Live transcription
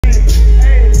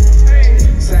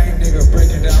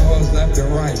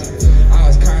right. I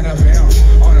was kind of him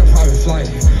on a private flight.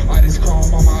 I just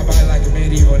chrome on my bike like a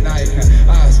medieval knight.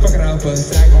 I was fucking up a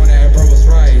sack on that purple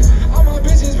Sprite. All my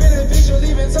bitches beneficial,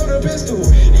 leaving soda pistol.